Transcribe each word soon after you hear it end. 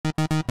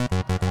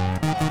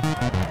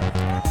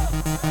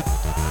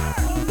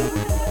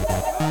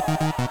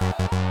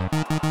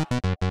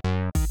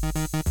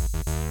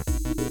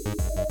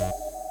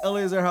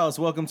is our house.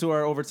 Welcome to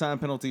our overtime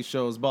penalty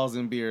shows, Balls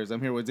and Beers. I'm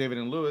here with David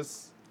and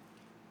Lewis.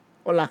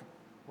 Hola.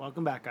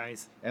 Welcome back,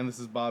 guys. And this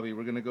is Bobby.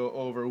 We're going to go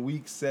over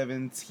week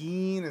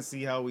 17 and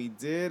see how we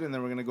did. And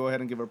then we're going to go ahead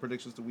and give our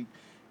predictions to week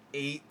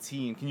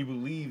 18. Can you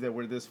believe that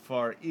we're this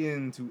far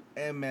into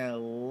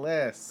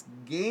MLS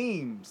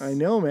games? I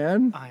know,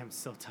 man. I am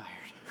so tired.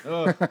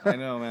 Oh, I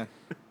know, man.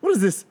 What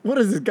is this? What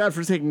is this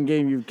godforsaken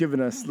game you've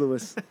given us,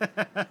 Lewis?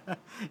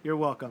 You're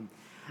welcome.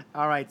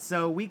 All right,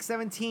 so week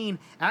 17,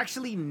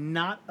 actually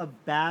not a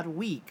bad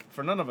week.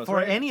 For none of us, For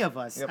right? any of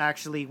us, Yep.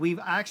 actually. We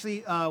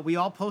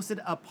all posted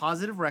a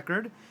positive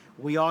record.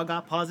 We all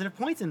got positive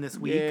points in this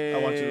week.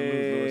 I want you to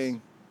lose, Lewis.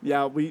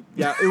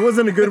 Yeah, it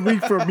wasn't a good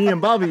week for me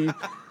and Bobby.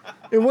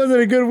 It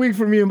wasn't a good week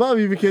for me and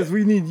Bobby because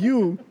we need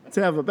you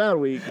to have a bad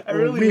week.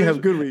 We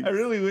have good weeks. I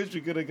really wish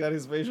we could have got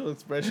his facial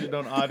expression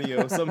on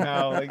audio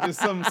somehow, like just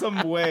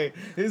some way.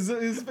 His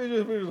facial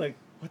expression was like,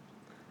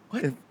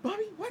 what,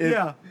 Bobby? What?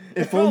 Yeah.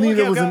 If Oh, only okay,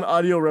 there was okay. an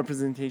audio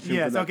representation.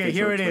 Yes, for that okay, facial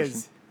here it expression.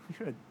 is.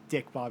 You're a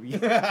dick, Bobby.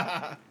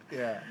 Yeah.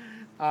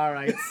 All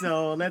right,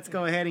 so let's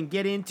go ahead and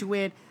get into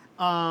it.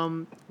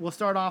 We'll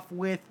start off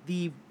with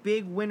the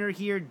big winner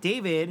here,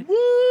 David.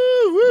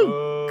 Woo,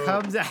 woo.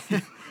 Comes at,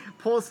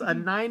 pulls a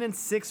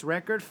 9-6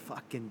 record.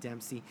 Fucking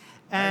Dempsey.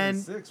 And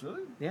 6,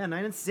 really? yeah,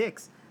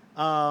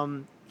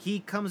 9-6. He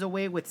comes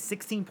away with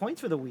 16 points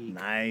for the week.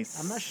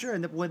 Nice. I'm not sure.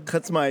 And would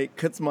Cuts my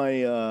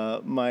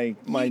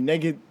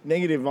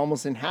negative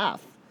almost in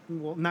half.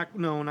 well,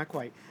 not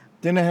quite.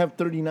 Didn't I have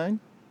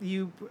 39?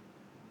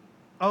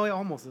 Oh, yeah,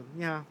 almost.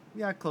 Yeah,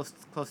 close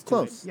to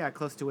Close. it. Yeah,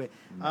 close to it.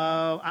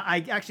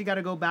 I actually got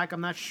to go back. I'm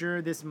not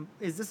sure.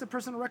 Is this a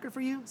personal record for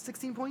you?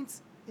 16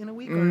 points in a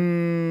week? Or?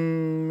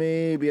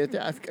 Maybe.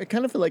 I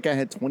kind of feel like I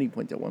had 20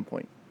 points at one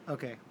point.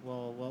 Okay,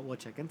 well, we'll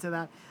check into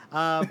that.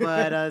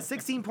 But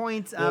 16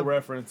 points We'll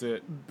reference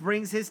it.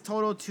 brings his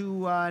total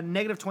to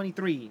negative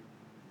 23.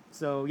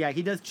 So yeah,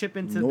 he does chip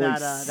into Nice.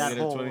 that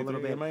Negative hole 23. a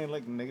little bit. Am I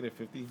like negative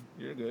 50?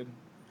 You're good.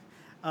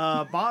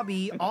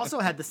 Bobby also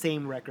had the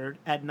same record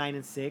at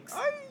 9-6.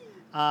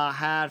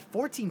 Had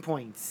 14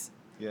 points,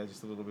 Yeah,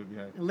 just a little bit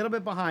behind. a little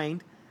bit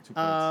behind, 2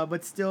 points.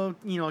 but still,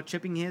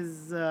 chipping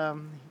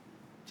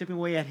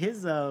away at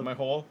his My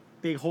hole?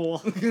 big hole.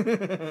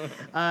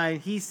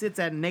 He sits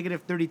at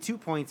negative 32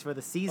 points for the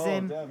Oh,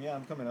 season. damn. Yeah,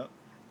 I'm coming up.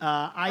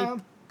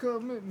 I'm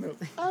coming up.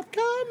 I'm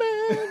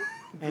coming.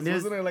 And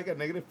Wasn't it like a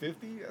negative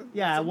 50?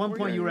 Yeah, at one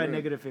point you were at yeah.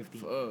 negative 50.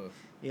 Fuck.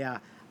 Yeah.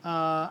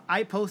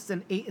 I post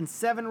an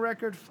 8-7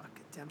 record. Fuck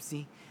it,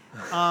 Dempsey.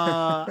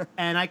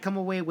 And I come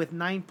away with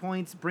 9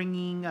 points,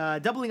 bringing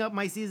doubling up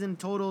my season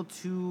total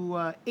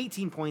to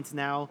 18 points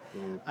now.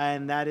 Ooh.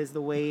 And that is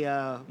the way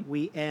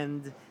we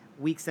end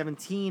week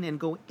 17 and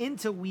go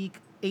into week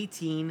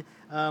 18.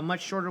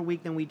 Much shorter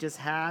week than we just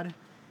had.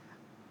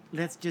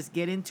 Let's just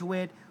get into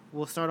it.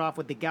 We'll start off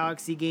with the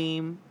Galaxy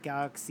game.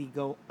 Galaxy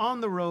go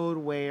on the road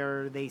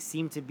where they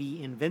seem to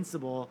be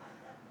invincible.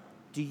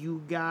 Do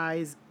you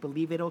guys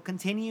believe it'll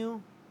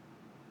continue?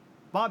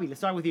 Bobby, let's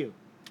start with you.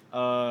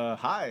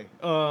 Hi.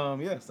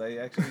 Yes, I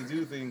actually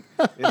do think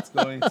it's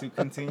going to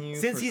continue.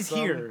 Since for he's some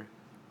here.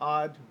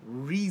 odd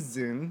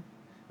reason,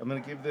 I'm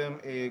going to give them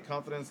a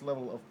confidence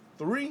level of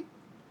 3.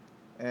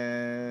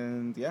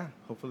 And yeah,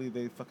 hopefully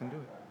they fucking do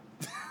it.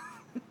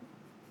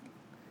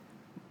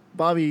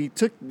 Bobby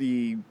took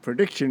the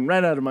prediction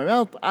right out of my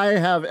mouth. I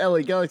have LA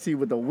Galaxy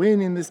with a win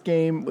in this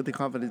game with the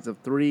confidence of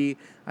 3.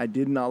 I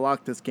did not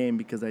lock this game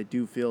because I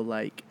do feel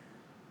like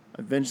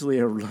eventually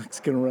our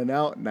luck's going to run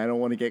out and I don't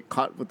want to get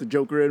caught with the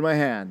Joker in my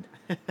hand.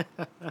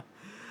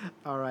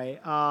 All right.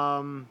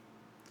 I'm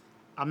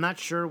not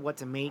sure what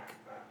to make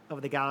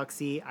of the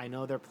Galaxy. I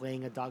know they're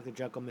playing a Dr.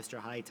 Jekyll, Mr.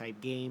 Hyde type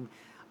game.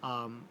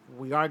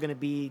 We are going to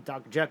be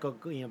Dr. Jekyll,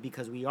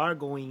 because we are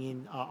going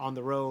in on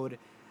the road.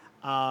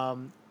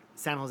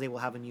 San Jose will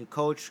have a new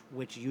coach,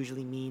 which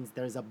usually means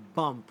there's a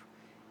bump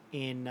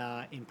in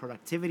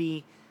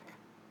productivity.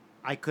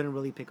 I couldn't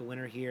really pick a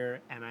winner here,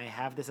 and I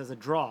have this as a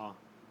draw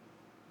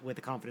with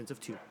a confidence of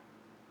 2.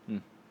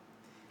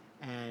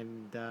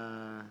 And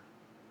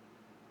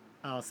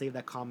I'll save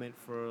that comment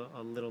for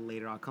a little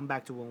later. I'll come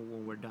back to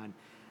when we're done.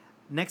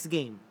 Next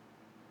game,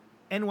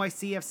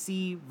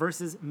 NYCFC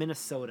versus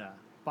Minnesota.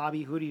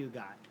 Bobby, who do you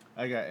got?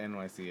 I got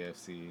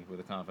NYCFC with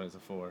a confidence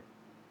of 4.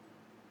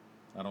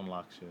 I don't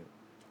lock shit.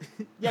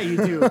 Yeah, you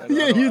do.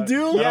 Yeah, you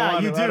do? Yeah,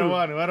 you do. I don't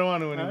want to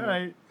anymore. All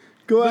right.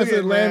 Go Look ask at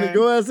Atlanta. man.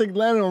 Go ask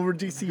Atlanta over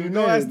DC United.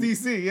 Go ask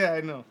DC. Yeah,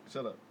 I know.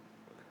 Shut up.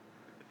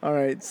 All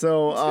right,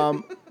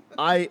 so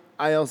I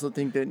also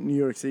think that New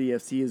York City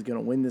FC is going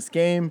to win this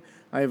game.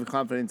 I have a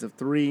confidence of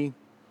 3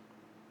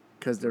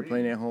 because they're 3?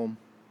 playing at home.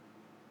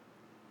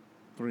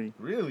 3,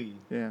 Really?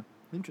 yeah.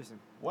 Interesting.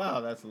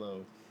 Wow, that's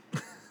low.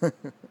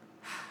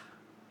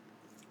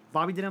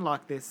 Bobby didn't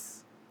lock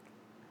this.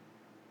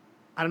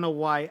 I don't know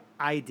why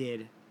I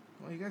did.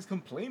 Well, you guys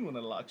complain when I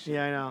lock shit.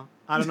 Yeah, I know.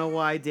 I don't know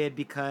why I did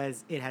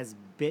because it has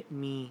bit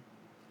me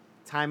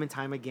time and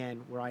time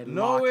again where I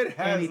No, lock it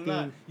has anything.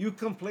 not. You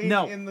complain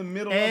No. in the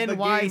middle of the game, and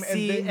then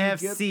you get...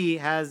 NYCFC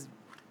has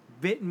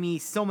bitten me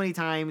so many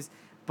times,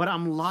 but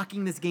I'm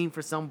locking this game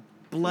for some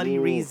bloody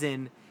Ooh.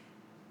 reason.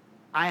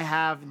 I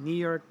have New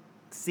York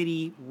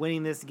City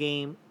winning this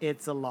game.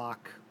 It's a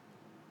lock,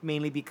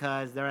 mainly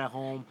because they're at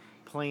home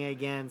playing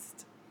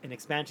against an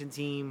expansion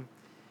team.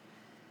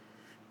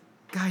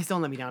 Guys,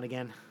 don't let me down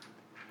again.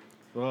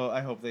 Well,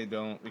 I hope they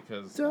don't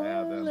because I Don't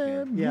have them let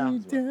here. me Yeah.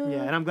 down.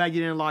 Yeah, and I'm glad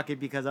you didn't lock it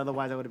because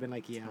otherwise I would have been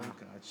like, yeah. Oh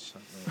God,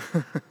 shut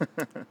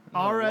up.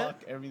 All right.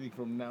 Lock everything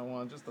from now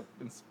on, just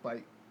in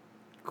spite.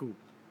 Cool.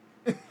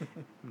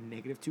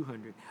 Negative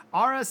 200.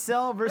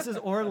 RSL versus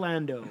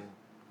Orlando.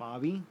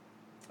 Bobby?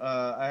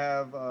 I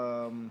have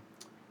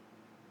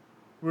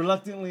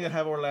reluctantly I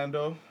have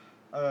Orlando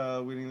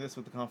winning this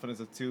with the confidence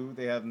of 2.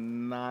 They have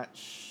not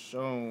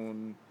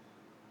shown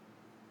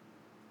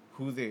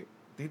who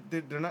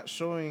they're not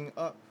showing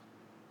up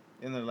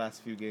in their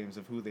last few games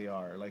of who they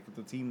are, like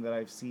the team that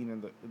I've seen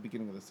in the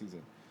beginning of the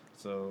season.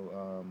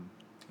 So,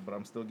 but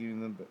I'm still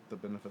giving them the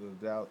benefit of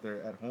the doubt.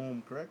 They're at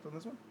home, correct, on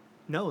this one?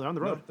 No, they're on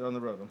the road. No, they're on the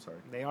road. I'm sorry.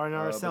 They are in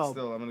But RSL.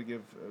 still, I'm gonna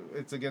give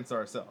it's against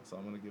RSL, so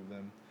I'm gonna give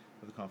them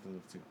with the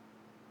confidence of 2.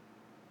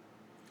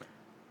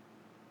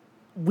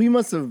 We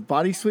must have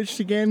body switched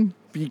again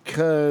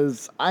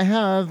because I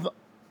have.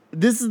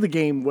 This is the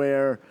game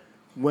where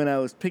when I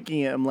was picking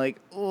it, I'm like,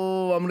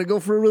 oh, I'm going to go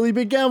for a really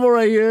big gamble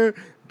right here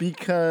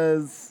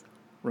because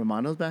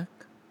Romano's back.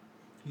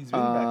 He's been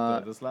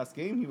back though. This last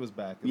game, he was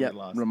back. And Yeah, they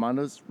lost.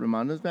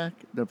 Romano's back.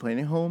 They're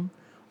playing at home.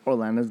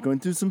 Orlando's going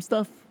through some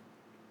stuff.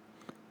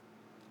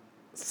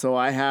 So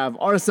I have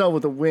RSL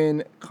with a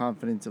win,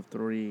 confidence of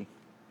 3.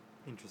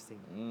 Interesting.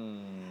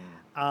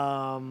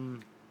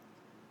 Mm.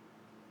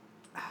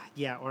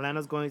 Yeah,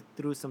 Orlando's going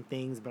through some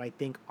things, but I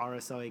think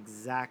RSL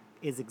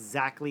is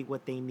exactly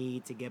what they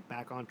need to get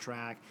back on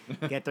track,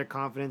 get their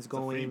confidence It's a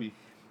going.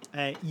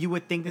 freebie. You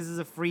would think this is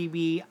a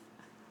freebie.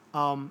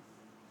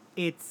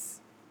 It's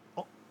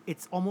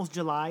almost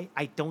July.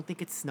 I don't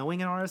think it's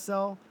snowing in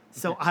RSL,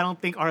 so I don't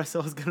think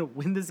RSL is gonna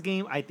win this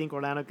game. I think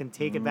Orlando can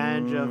take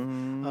advantage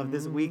of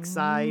this weak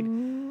side.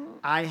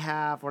 I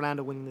have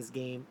Orlando winning this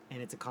game,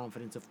 and it's a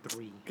confidence of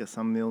 3. Guess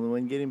I'm the only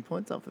one getting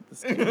points off at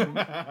this game.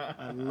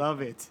 I love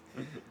it.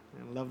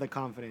 I love the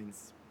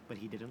confidence, but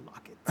he didn't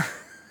lock it.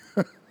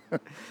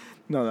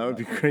 No, that would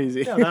be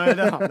crazy.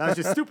 No, that's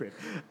just stupid.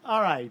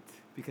 All right,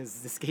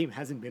 because this game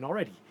hasn't been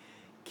already.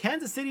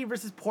 Kansas City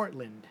versus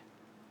Portland.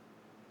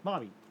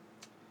 Bobby.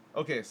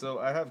 Okay, so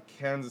I have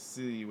Kansas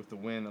City with the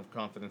win of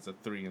confidence of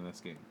 3 in this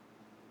game.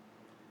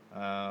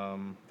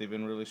 They've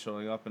been really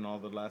showing up in all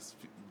the last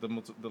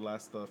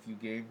few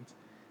games,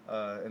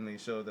 and they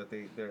show that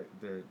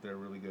they're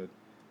really good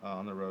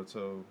on the road.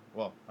 So,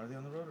 well, are they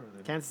on the road or are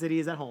they? Kansas City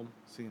is at home.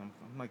 See, I'm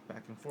like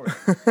back and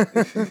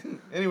forth.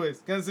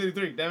 Anyways, Kansas City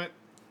 3. Damn it.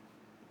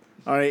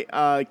 All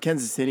right,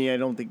 Kansas City, I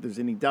don't think there's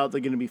any doubt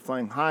they're going to be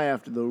flying high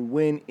after the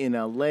win in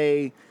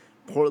LA.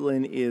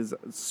 Portland is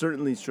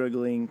certainly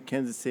struggling.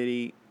 Kansas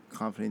City,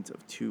 confidence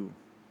of 2.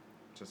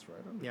 Just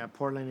right on. Yeah,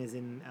 Portland is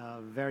in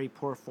very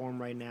poor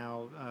form right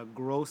now,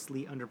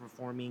 grossly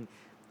underperforming.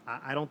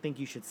 I don't think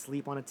you should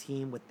sleep on a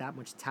team with that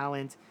much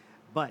talent,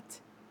 but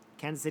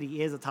Kansas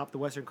City is atop the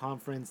Western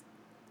Conference.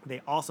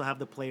 They also have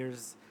the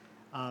players.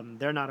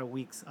 They're not a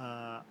weak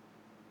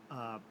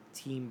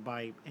team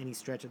by any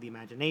stretch of the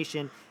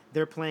imagination.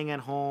 They're playing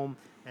at home,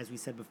 as we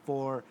said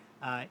before.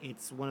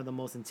 It's one of the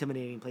most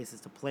intimidating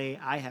places to play.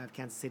 I have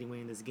Kansas City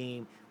winning this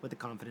game with a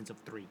confidence of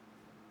 3.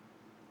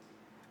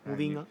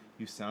 Moving on.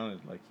 You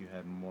sounded like you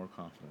had more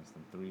confidence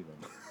than 3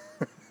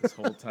 though. This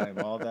whole time,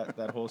 all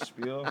that whole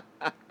spiel,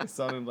 it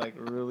sounded like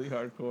really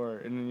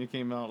hardcore, and then you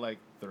came out like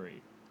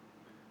 3.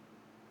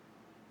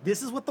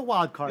 This is what the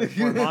wild card is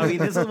for, Bobby.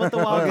 This is what the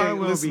wild card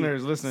will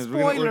listeners, be.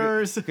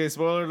 Spoilers. Spoilers.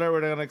 Spoiler alert.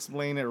 We're not gonna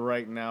explain it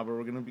right now, but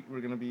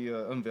we're gonna be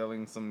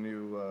unveiling some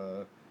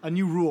new A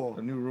new rule.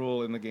 a new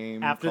rule in the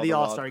game After called the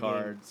wild All-Star game.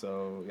 card.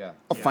 So yeah,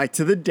 A fight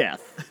to the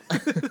death. go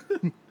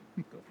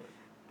for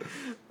it.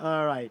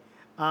 All right.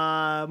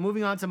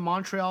 Moving on to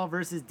Montreal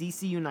versus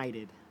DC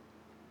United.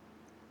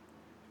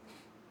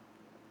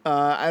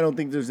 I don't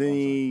think there's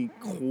any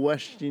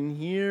question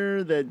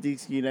here that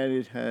DC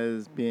United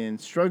has been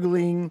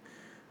struggling.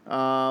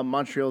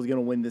 Montreal's going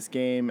to win this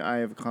game. I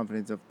have a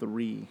confidence of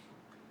 3.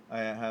 I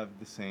have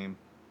the same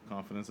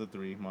confidence of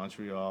 3.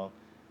 Montreal.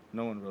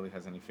 No one really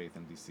has any faith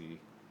in DC.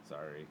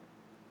 Sorry.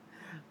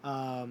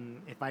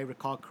 If I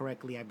recall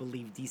correctly, I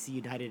believe DC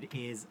United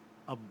is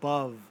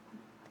above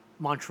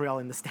Montreal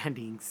in the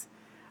standings.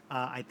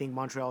 I think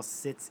Montreal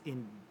sits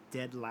in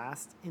dead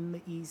last in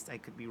the East. I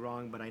could be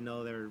wrong, but I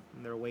know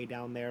they're way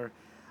down there.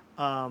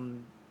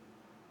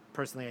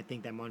 Personally, I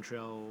think that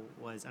Montreal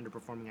was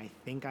underperforming. I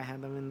think I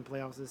had them in the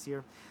playoffs this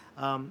year.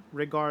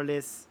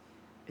 Regardless,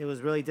 it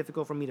was really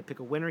difficult for me to pick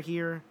a winner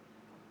here.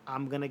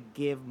 I'm going to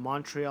give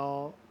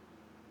Montreal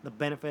the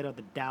benefit of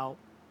the doubt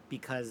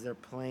because they're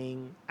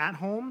playing at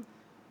home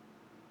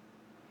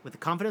with the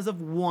confidence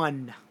of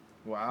 1.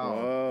 Wow.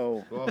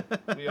 Whoa. Well,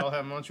 we all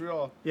have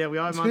Montreal. Yeah, we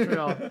all have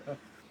Montreal.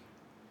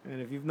 And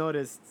if you've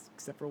noticed,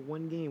 except for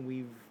one game,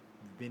 we've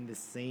been the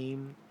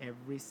same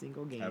every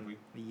single game. Have we?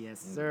 Yes,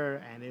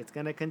 sir. And it's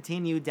going to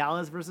continue.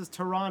 Dallas versus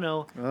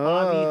Toronto.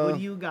 Bobby, who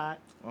do you got?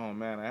 Oh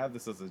man, I have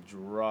this as a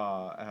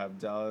draw. I have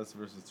Dallas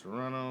versus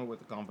Toronto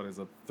with a confidence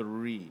of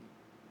 3.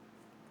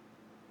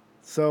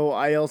 So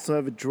I also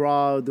have a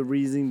draw. The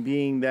reason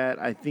being that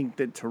I think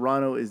that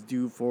Toronto is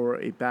due for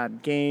a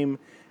bad game,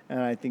 and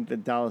I think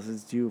that Dallas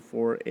is due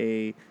for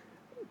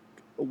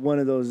one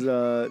of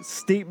those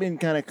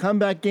statement kind of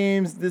comeback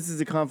games. This is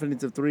a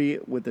confidence of 3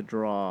 with a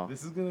draw.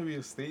 This is gonna be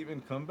a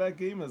statement comeback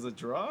game as a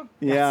draw.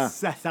 Yeah,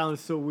 That sounds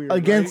so weird.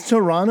 against right?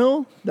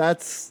 Toronto,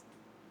 that's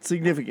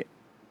significant.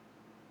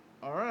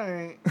 All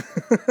right.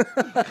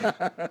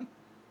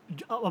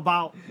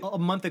 About a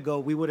month ago,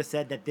 we would have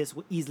said that this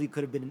easily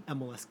could have been an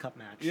MLS Cup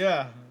match.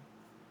 Yeah.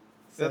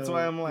 That's So,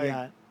 why I'm like,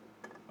 yeah,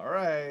 all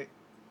right.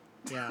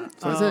 yeah.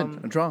 So I said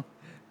a draw.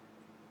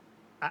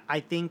 I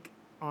think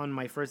on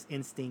my first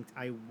instinct,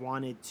 I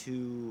wanted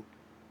to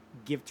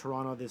give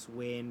Toronto this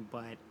win,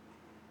 but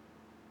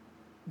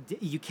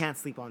you can't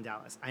sleep on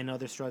Dallas. I know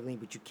they're struggling,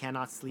 but you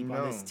cannot sleep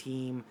on this No.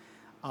 team.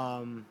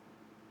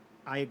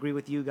 I agree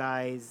with you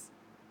guys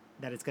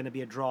that it's going to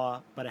be a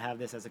draw, but I have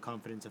this as a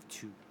confidence of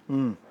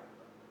 2.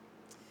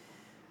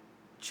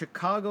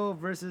 Chicago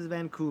versus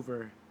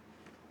Vancouver.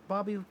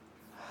 Bobby,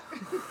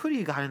 who do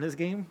you got in this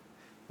game?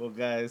 Well,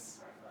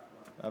 guys,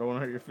 I don't want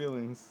to hurt your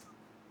feelings.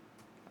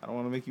 I don't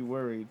want to make you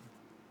worried,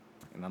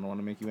 and I don't want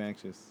to make you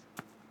anxious,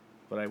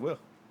 but I will.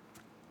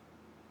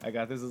 I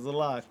got this as a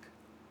lock.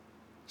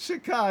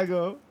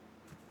 Chicago,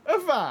 a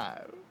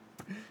 5.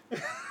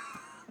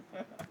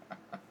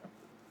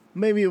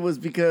 Maybe it was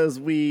because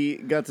we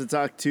got to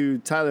talk to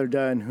Tyler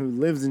Dunn, who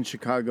lives in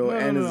Chicago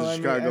and is a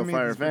Chicago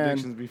Fire these fan.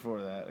 predictions before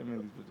that. I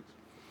made these predictions.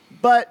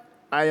 But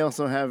I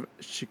also have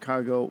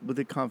Chicago with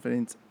a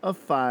confidence of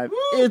 5. Woo!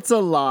 It's a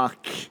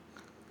lock.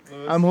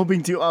 Lewis? I'm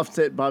hoping to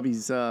offset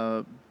Bobby's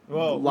Well,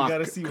 lock we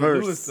gotta see curse.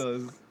 what Lewis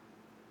does.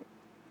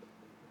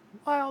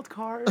 Wild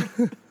card.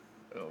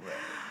 Oh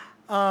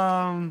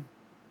man.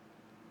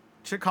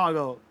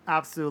 Chicago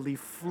absolutely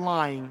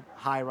flying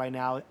high right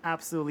now,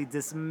 absolutely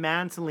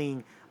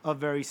dismantling a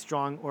very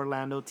strong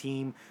Orlando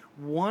team.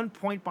 1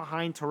 point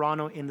behind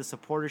Toronto in the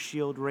Supporter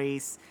Shield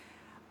race.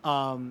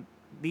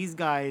 These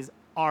guys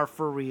are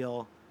for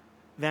real.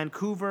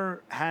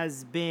 Vancouver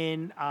has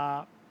been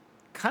kind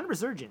of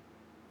resurgent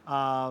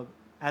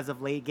as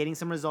of late, getting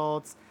some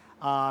results.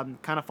 Kind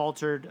of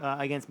faltered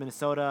against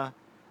Minnesota,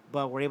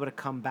 but we're able to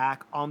come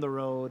back on the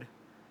road.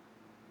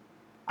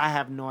 I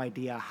have no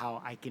idea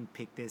how I can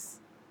pick this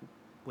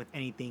with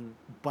anything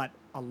but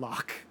a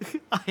lock.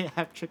 I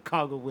have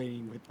Chicago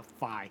winning with a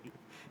 5.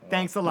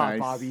 Thanks a lot, nice.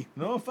 Bobby.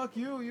 No, fuck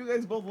you. You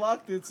guys both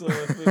locked it. So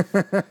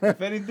if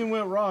anything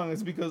went wrong,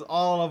 it's because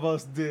all of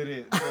us did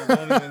it. So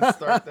don't even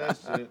start that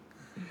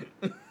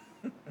shit.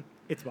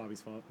 It's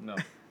Bobby's fault. No.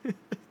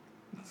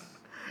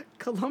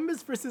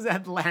 Columbus versus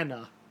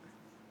Atlanta.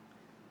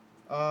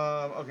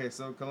 Okay,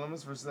 so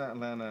Columbus versus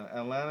Atlanta.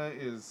 Atlanta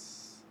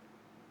is.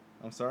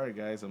 I'm sorry,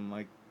 guys. I'm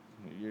like,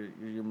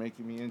 you're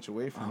making me inch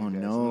away from Oh, you guys.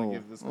 I'm no. gonna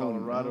give this Oh,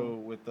 Colorado no.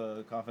 with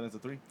the confidence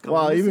of 3. Well,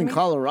 Columbus even win?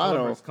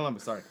 Colorado.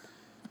 Columbus, sorry,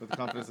 with the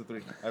confidence of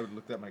 3. I would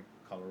looked at my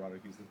Colorado,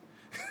 Houston.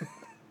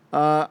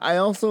 I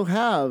also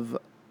have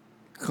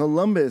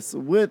Columbus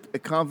with a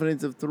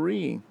confidence of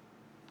 3.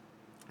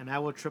 And I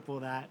will triple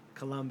that.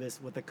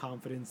 Columbus with a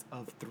confidence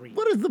of 3.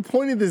 What is the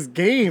point of this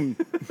game?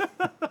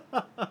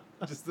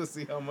 Just to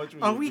see how much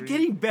we Are we agree.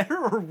 getting better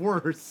or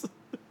worse?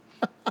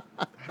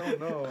 I don't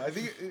know. I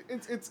think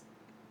it's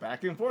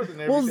back and forth in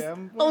every Well,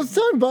 damn. I was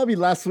telling Bobby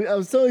last week. I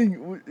was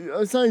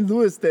telling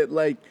Lewis that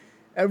like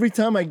every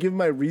time I give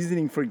my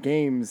reasoning for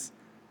games,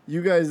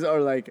 you guys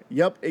are like,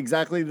 "Yep,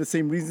 exactly the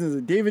same reasons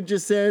that David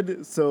just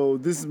said." So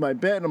this is my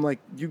bet, and I'm like,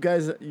 "You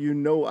guys, you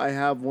know, I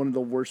have one of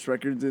the worst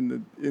records in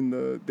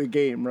the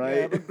game, right?"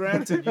 Yeah, but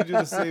granted, you do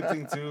the same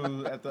thing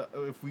too.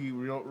 If we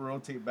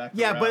rotate back.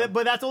 Yeah, around.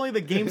 but that's only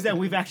the games that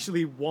we've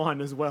actually won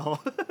as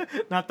well,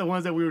 not the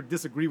ones that we would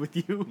disagree with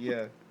you.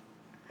 Yeah.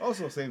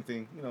 Also, same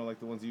thing. You know, like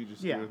the ones you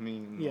just Yeah. do with me.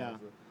 And Yeah. all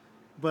that.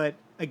 But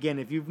again,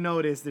 if you've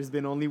noticed, there's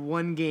been only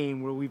one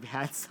game where we've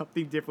had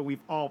something different.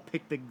 We've all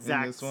picked the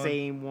exact this one?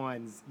 same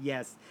ones.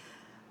 Yes.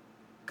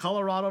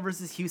 Colorado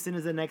versus Houston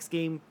is the next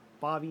game,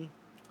 Bobby.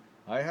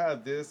 I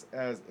have this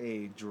as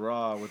a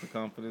draw with a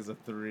confidence of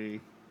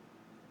 3.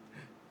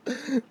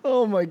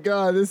 Oh my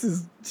god, this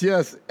is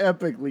just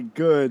epically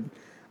good.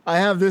 I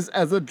have this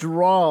as a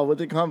draw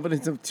with a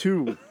confidence of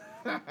 2.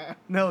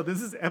 No,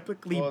 this is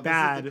epically Well,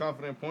 bad. this is the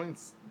confident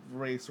points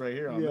race right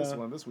here on this Yeah.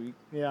 one this week.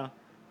 Yeah.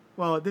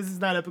 Well, this is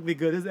not epically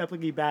good. This is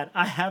epically bad.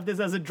 I have this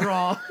as a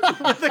draw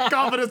with a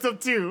confidence of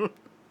 2.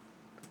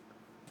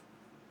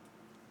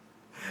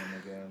 Oh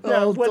my god.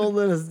 Yeah, Oh, what- don't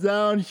let us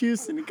down,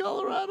 Houston and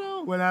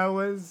Colorado. When I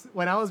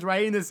was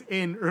writing this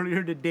in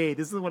earlier today,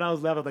 this is what I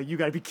was left with. Like, you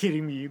gotta be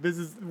kidding me.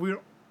 We're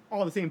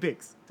all the same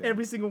picks. Damn.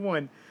 Every single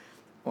one.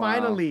 Wow.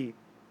 Finally,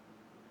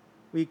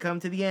 we come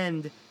to the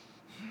end.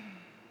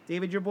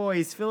 David, your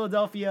boys,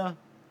 Philadelphia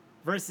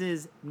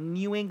versus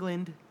New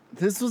England.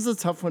 This was a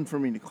tough one for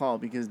me to call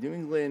because New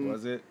England.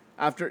 Was it?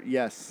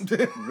 Yes,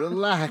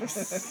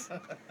 relax.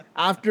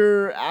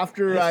 After I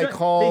They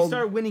called.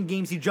 start winning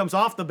games. He jumps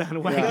off the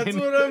bandwagon. That's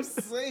what I'm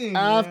saying.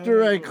 After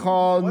man. I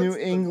called What's New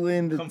the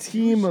England a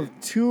team of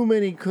confusion? too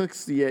many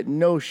cooks yet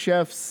no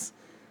chefs,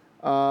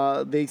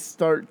 they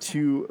start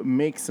to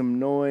make some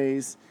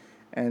noise,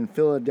 and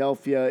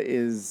Philadelphia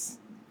is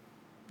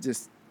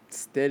just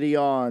steady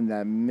on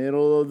that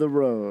middle of the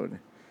road.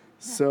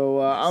 So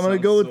I'm gonna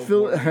sounds go with so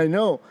Phil. boring. I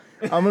know.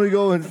 I'm gonna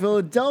go with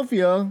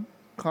Philadelphia.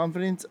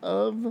 Confidence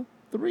of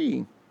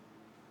 3.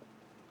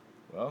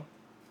 Well,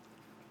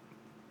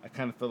 I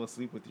kind of fell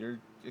asleep with your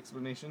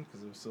explanation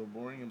because it was so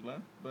boring and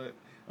bland. But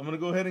I'm gonna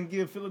go ahead and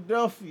give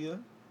Philadelphia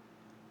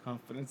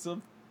confidence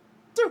of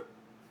 2.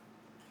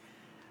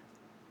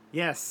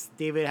 Yes,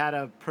 David had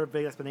a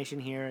perfect explanation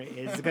here.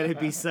 It's going to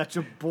be such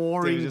a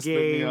boring David just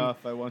split me game.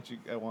 off. I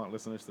want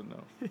listeners to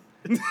know.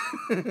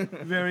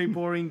 Very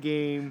boring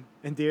game,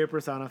 and David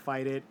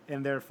personified it,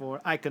 and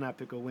therefore I could not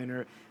pick a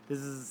winner. This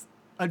is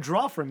a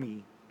draw for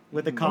me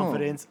with the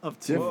confidence of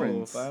 2.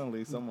 difference. Whoa,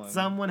 finally, someone.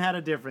 Someone had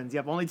a difference.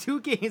 Yep, only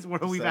 2 games where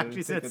we've Decided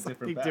actually to take said a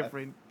something different path.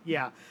 different.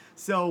 Yeah,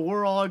 so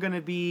we're all going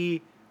to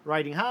be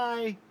riding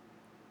high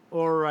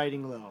or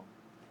riding low.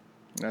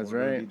 That's We're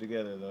gonna right. be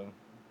together though.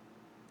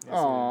 Aww.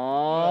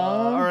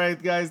 All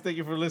right, guys. Thank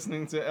you for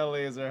listening to LA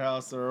is Our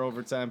House, our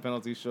overtime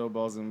penalty show,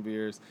 Balls and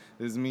Beers.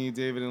 This is me,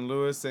 David and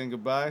Lewis, saying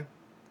goodbye.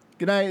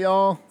 Good night,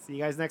 y'all. See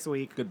you guys next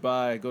week.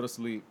 Goodbye. Go to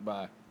sleep.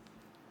 Bye.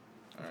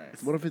 All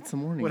right. What if it's the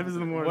morning? What if it's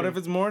in the morning? What if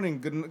it's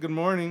morning? Good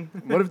morning.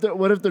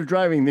 What if they're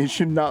driving? They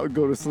should not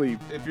go to sleep.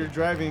 If you're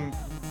driving,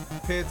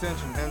 pay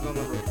attention. Hands on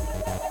the road.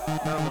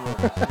 Down the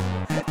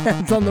road.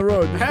 Hands on the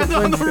road. Hands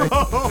on the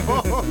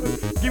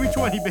road. Give me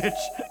 20, bitch.